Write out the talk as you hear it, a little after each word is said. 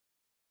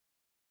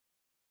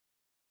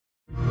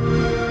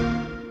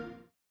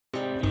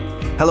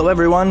Hello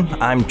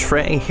everyone, I'm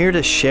Trey, here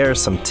to share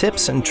some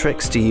tips and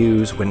tricks to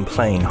use when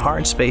playing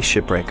Hardspace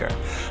Shipbreaker,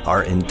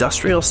 our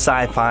industrial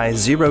sci-fi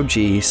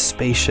zero-G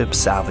spaceship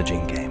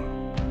salvaging game.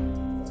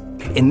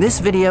 In this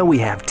video, we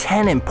have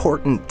 10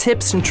 important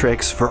tips and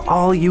tricks for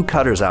all you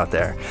cutters out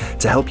there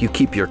to help you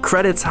keep your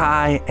credits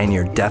high and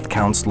your death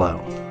counts low.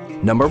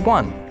 Number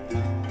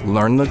 1,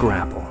 learn the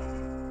grapple.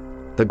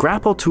 The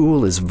grapple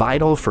tool is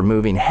vital for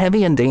moving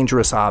heavy and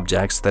dangerous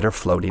objects that are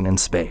floating in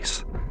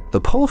space. The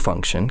pull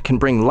function can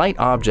bring light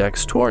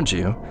objects towards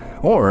you,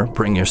 or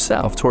bring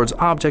yourself towards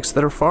objects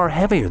that are far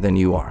heavier than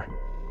you are.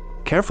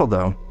 Careful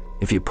though,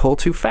 if you pull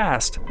too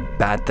fast,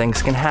 bad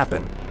things can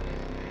happen.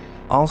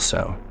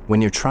 Also,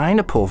 when you're trying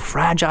to pull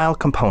fragile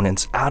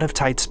components out of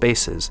tight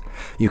spaces,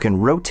 you can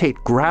rotate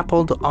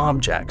grappled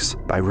objects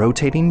by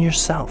rotating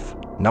yourself.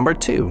 Number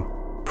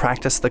 2,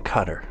 practice the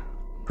cutter.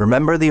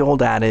 Remember the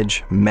old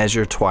adage,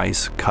 measure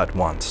twice, cut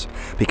once,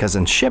 because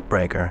in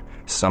Shipbreaker,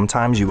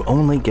 sometimes you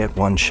only get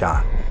one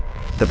shot.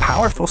 The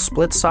powerful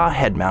split saw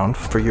head mount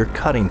for your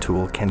cutting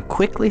tool can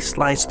quickly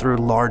slice through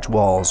large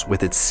walls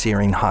with its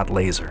searing hot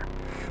laser,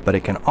 but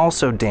it can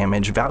also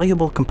damage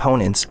valuable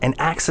components and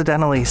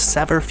accidentally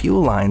sever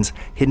fuel lines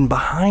hidden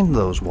behind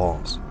those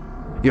walls.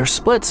 Your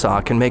split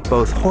saw can make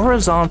both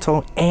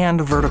horizontal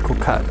and vertical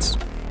cuts,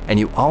 and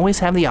you always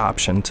have the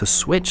option to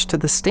switch to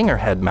the stinger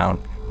head mount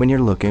when you're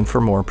looking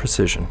for more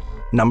precision.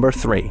 Number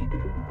 3,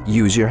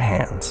 use your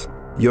hands.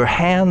 Your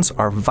hands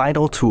are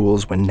vital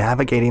tools when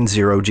navigating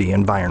zero-G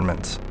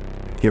environments.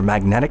 Your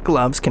magnetic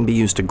gloves can be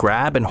used to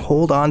grab and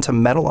hold on to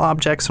metal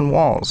objects and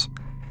walls.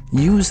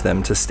 Use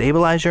them to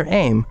stabilize your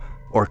aim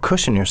or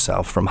cushion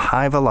yourself from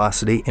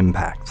high-velocity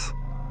impacts.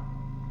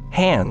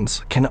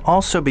 Hands can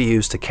also be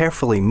used to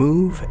carefully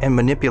move and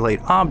manipulate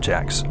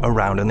objects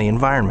around in the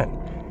environment,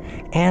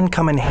 and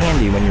come in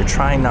handy when you're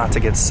trying not to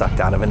get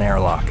sucked out of an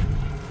airlock.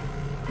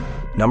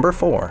 Number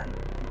 4,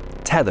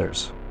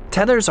 tethers.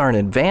 Tethers are an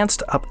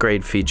advanced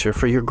upgrade feature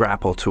for your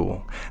grapple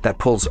tool that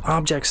pulls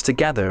objects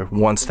together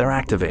once they're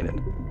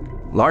activated.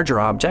 Larger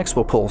objects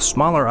will pull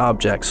smaller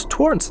objects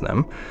towards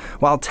them,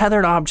 while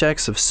tethered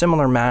objects of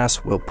similar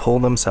mass will pull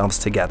themselves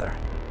together.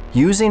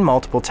 Using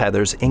multiple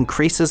tethers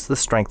increases the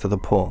strength of the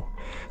pull.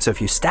 So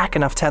if you stack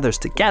enough tethers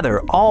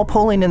together, all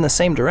pulling in the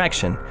same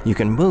direction, you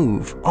can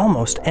move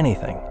almost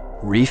anything.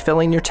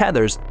 Refilling your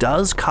tethers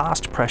does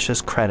cost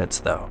precious credits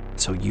though,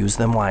 so use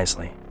them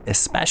wisely,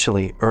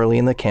 especially early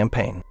in the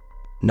campaign.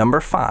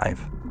 Number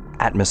 5,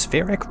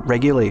 atmospheric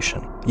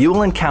regulation. You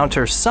will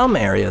encounter some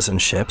areas in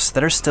ships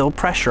that are still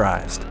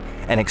pressurized,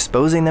 and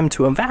exposing them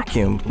to a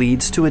vacuum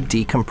leads to a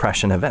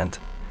decompression event.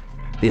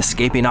 The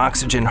escaping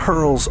oxygen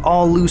hurls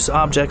all loose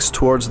objects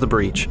towards the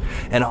breach,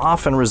 and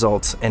often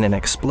results in an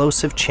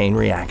explosive chain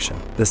reaction.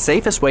 The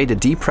safest way to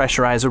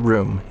depressurize a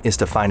room is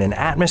to find an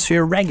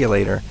atmosphere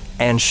regulator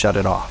and shut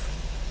it off.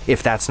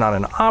 If that's not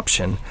an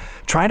option,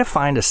 try to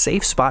find a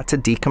safe spot to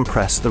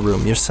decompress the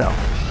room yourself.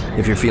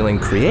 If you're feeling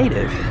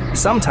creative,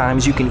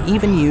 sometimes you can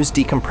even use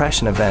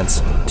decompression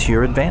events to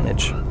your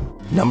advantage.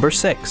 Number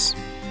 6,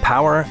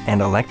 power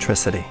and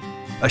electricity.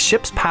 A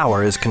ship's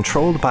power is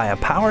controlled by a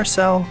power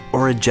cell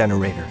or a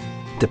generator,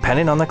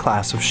 depending on the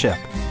class of ship.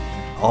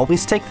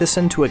 Always take this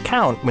into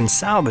account when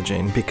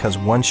salvaging, because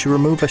once you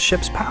remove a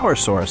ship's power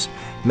source,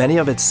 many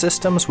of its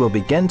systems will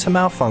begin to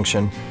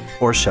malfunction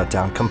or shut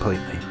down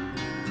completely.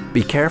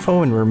 Be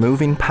careful when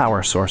removing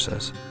power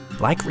sources.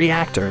 Like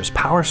reactors,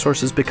 power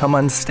sources become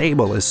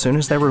unstable as soon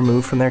as they're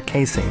removed from their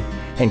casing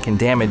and can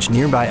damage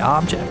nearby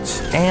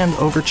objects and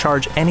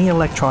overcharge any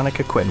electronic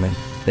equipment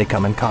they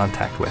come in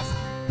contact with.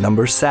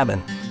 Number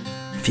 7,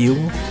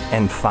 fuel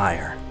and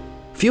fire.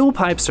 Fuel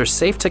pipes are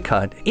safe to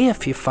cut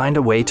if you find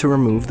a way to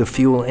remove the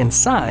fuel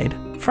inside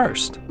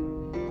first.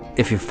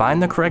 If you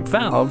find the correct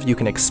valve, you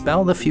can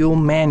expel the fuel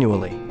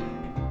manually.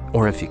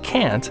 Or if you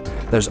can't,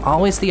 there's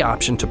always the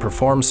option to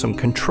perform some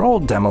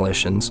controlled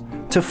demolitions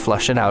to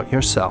flush it out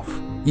yourself.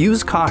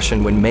 Use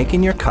caution when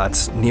making your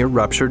cuts near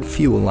ruptured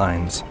fuel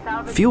lines.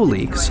 Fuel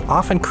leaks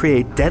often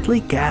create deadly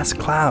gas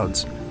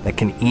clouds that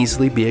can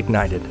easily be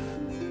ignited.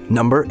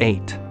 Number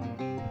 8,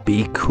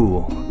 be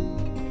cool.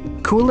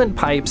 Coolant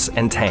pipes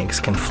and tanks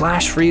can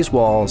flash freeze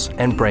walls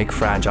and break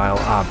fragile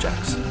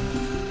objects.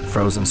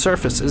 Frozen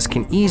surfaces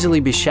can easily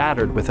be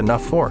shattered with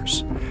enough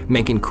force,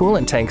 making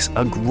coolant tanks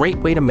a great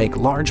way to make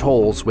large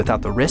holes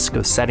without the risk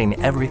of setting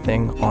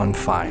everything on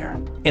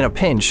fire. In a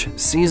pinch,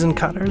 seasoned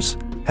cutters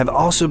have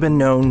also been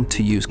known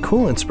to use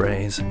coolant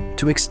sprays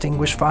to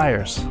extinguish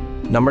fires.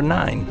 Number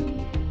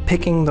 9,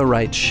 picking the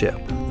right ship.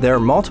 There are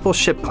multiple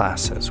ship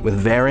classes with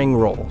varying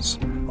roles,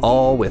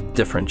 all with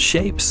different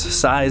shapes,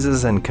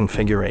 sizes, and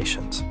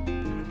configurations.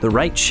 The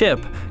right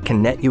ship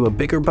can net you a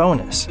bigger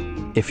bonus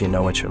if you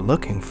know what you're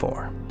looking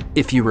for.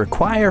 If you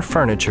require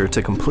furniture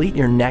to complete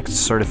your next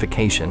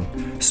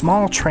certification,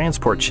 small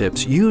transport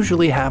ships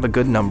usually have a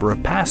good number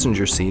of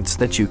passenger seats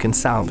that you can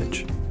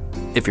salvage.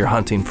 If you're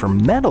hunting for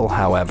metal,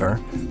 however,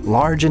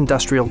 large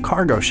industrial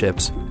cargo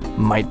ships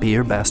might be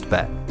your best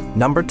bet.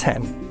 Number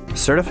 10,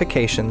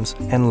 certifications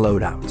and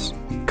loadouts.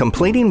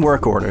 Completing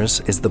work orders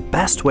is the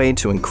best way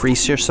to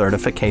increase your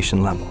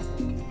certification level.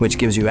 which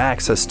gives you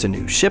access to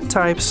new ship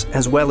types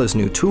as well as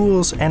new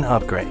tools and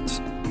upgrades.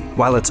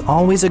 While it's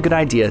always a good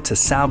idea to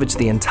salvage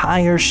the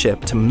entire ship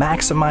to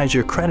maximize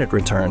your credit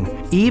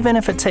return, even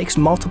if it takes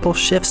multiple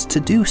shifts to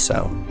do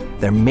so,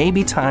 there may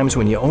be times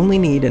when you only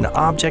need an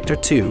object or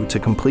two to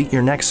complete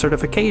your next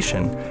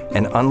certification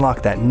and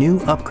unlock that new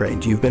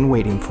upgrade you've been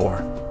waiting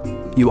for.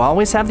 You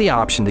always have the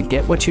option to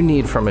get what you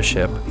need from a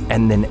ship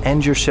and then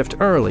end your shift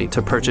early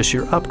to purchase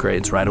your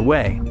upgrades right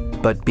away.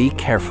 But be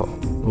careful.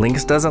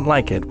 LYNX doesn't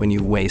like it when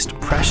you waste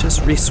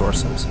precious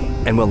resources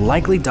and will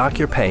likely dock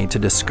your pay to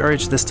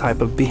discourage this type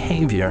of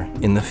behavior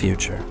in the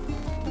future.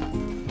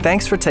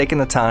 Thanks for taking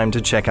the time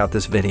to check out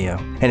this video.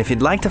 And if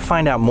you'd like to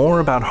find out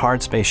more about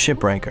Hardspace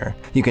Shipbreaker,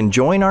 you can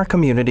join our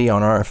community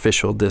on our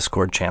official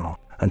Discord channel.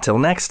 Until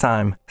next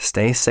time,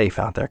 stay safe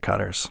out there,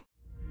 cutters.